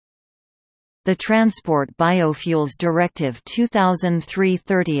The Transport Biofuels Directive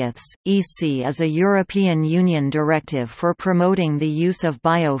 2003/30/EC is a European Union directive for promoting the use of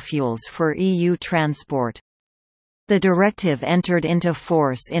biofuels for EU transport. The directive entered into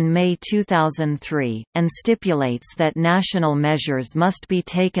force in May 2003, and stipulates that national measures must be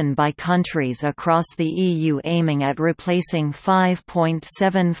taken by countries across the EU aiming at replacing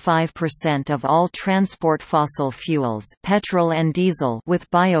 5.75% of all transport fossil fuels, petrol and diesel,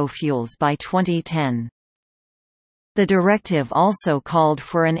 with biofuels by 2010. The directive also called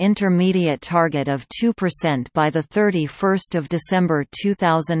for an intermediate target of 2% by 31 December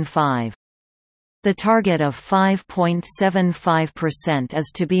 2005. The target of 5.75%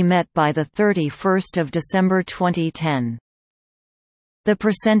 is to be met by 31 December 2010. The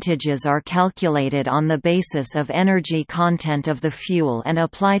percentages are calculated on the basis of energy content of the fuel and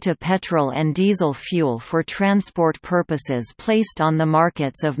apply to petrol and diesel fuel for transport purposes placed on the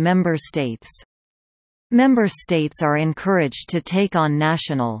markets of member states. Member states are encouraged to take on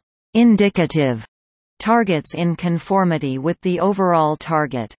national indicative targets in conformity with the overall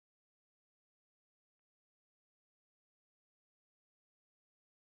target.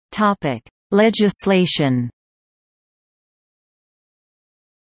 Legislation.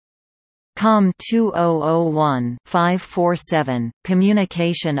 COM 2001-547,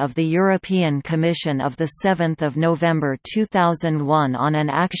 Communication of the European Commission of 7 November 2001 on an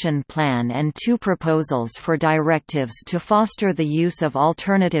action plan and 2 proposals for directives to foster the use of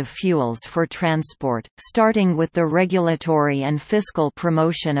alternative fuels for transport, starting with the regulatory and fiscal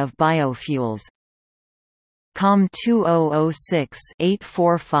promotion of biofuels. COM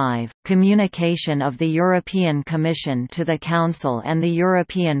 2006-845, Communication of the European Commission to the Council and the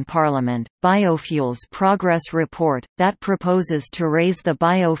European Parliament, Biofuels Progress Report, that proposes to raise the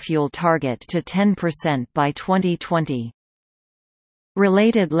biofuel target to 10% by 2020.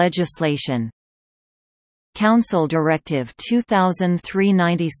 Related legislation. Council Directive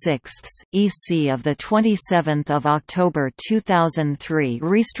 2003/96 EC of 27 October 2003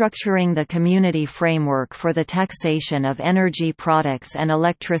 restructuring the community framework for the taxation of energy products and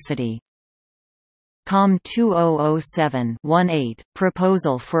electricity. COM 2007-18,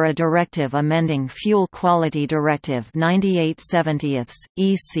 Proposal for a Directive amending Fuel Quality Directive 98/70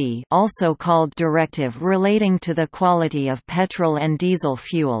 EC, also called Directive relating to the quality of petrol and diesel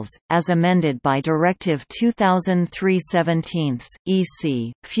fuels, as amended by Directive 2003/17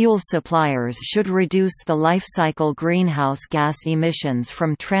 EC. Fuel suppliers should reduce the life cycle greenhouse gas emissions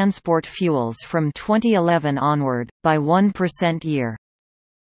from transport fuels from 2011 onward, by 1% year.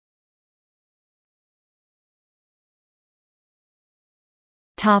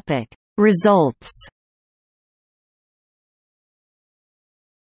 Results.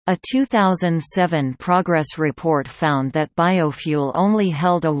 A 2007 progress report found that biofuel only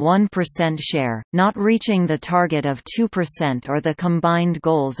held a 1% share, not reaching the target of 2% or the combined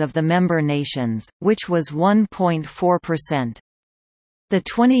goals of the member nations, which was 1.4%. The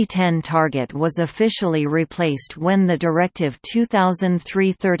 2010 target was officially replaced when the Directive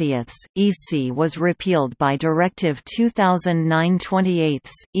 2003/30 EC was repealed by Directive 2009/28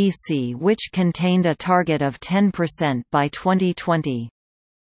 EC, which contained a target of 10% by 2020.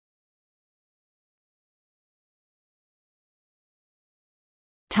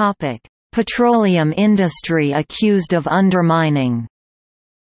 Petroleum industry accused of undermining.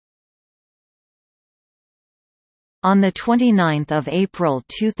 On 29 April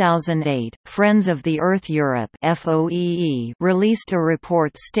 2008, Friends of the Earth Europe (FOEE) released a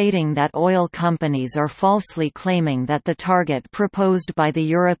report stating that oil companies are falsely claiming that the target proposed by the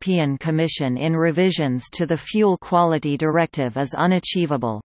European Commission in revisions to the Fuel Quality Directive is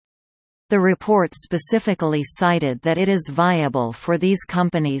unachievable. The report specifically cited that it is viable for these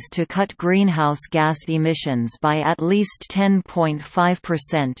companies to cut greenhouse gas emissions by at least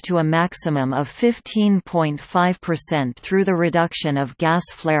 10.5% to a maximum of 15.5% through the reduction of gas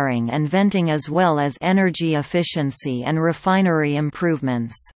flaring and venting as well as energy efficiency and refinery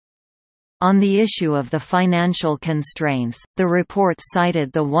improvements. On the issue of the financial constraints, the report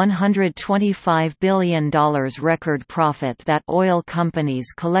cited the $125 billion record profit that oil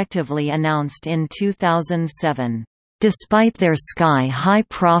companies collectively announced in 2007. Despite their sky-high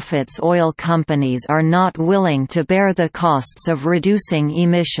profits, oil companies are not willing to bear the costs of reducing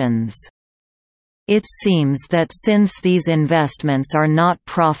emissions. It seems that since these investments are not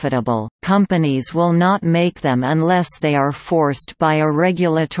profitable, companies will not make them unless they are forced by a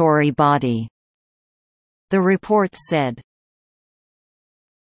regulatory body, the report said.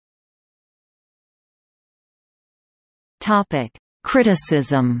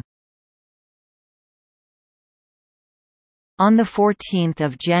 Criticism. On 14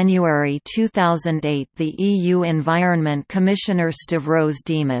 January 2008, the EU Environment Commissioner Stavros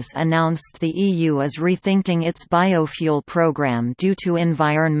Dimas announced the EU is rethinking its biofuel programme due to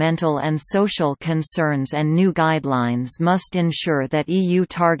environmental and social concerns, and new guidelines must ensure that EU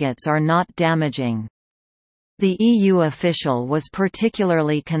targets are not damaging. The EU official was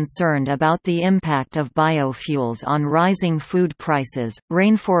particularly concerned about the impact of biofuels on rising food prices,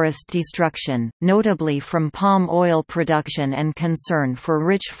 rainforest destruction, notably from palm oil production, and concern for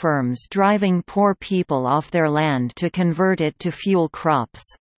rich firms driving poor people off their land to convert it to fuel crops.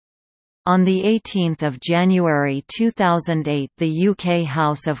 On 18 January 2008, the UK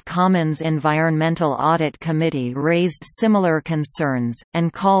House of Commons Environmental Audit Committee raised similar concerns,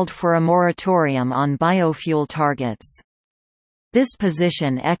 and called for a moratorium on biofuel targets. This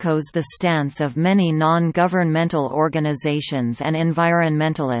position echoes the stance of many non-governmental organisations and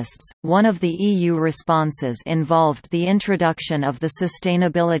environmentalists. One of the EU responses involved the introduction of the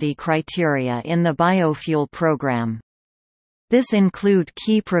sustainability criteria in the biofuel programme. This include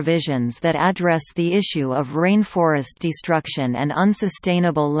key provisions that address the issue of rainforest destruction and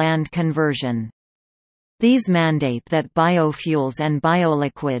unsustainable land conversion. These mandate that biofuels and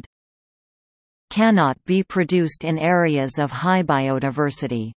bioliquid cannot be produced in areas of high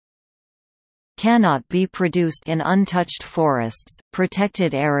biodiversity, cannot be produced in untouched forests,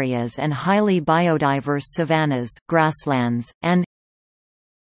 protected areas and highly biodiverse savannas, grasslands, and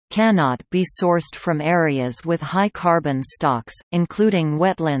cannot be sourced from areas with high carbon stocks, including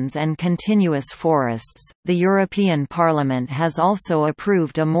wetlands and continuous forests. The European Parliament has also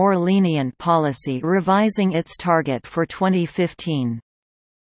approved a more lenient policy, revising its target for 2015.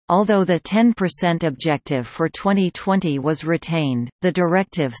 Although the 10% objective for 2020 was retained, the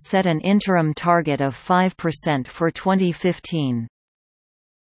directive set an interim target of 5% for 2015.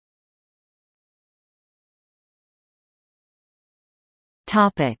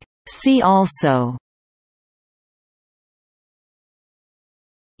 See also: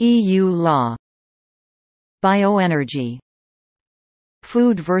 EU law, bioenergy,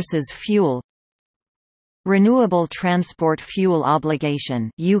 food versus fuel, renewable transport fuel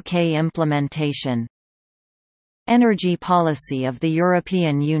obligation UK implementation, energy policy of the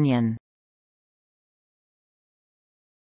European Union.